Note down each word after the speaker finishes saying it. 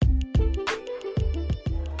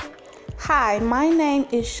Hi, my name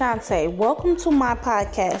is Shantae. Welcome to my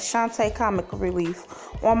podcast, Shantae Comic Relief.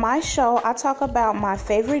 On my show, I talk about my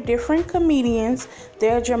favorite different comedians,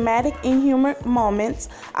 their dramatic and humor moments.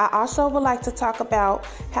 I also would like to talk about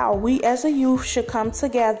how we as a youth should come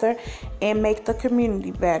together and make the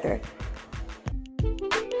community better.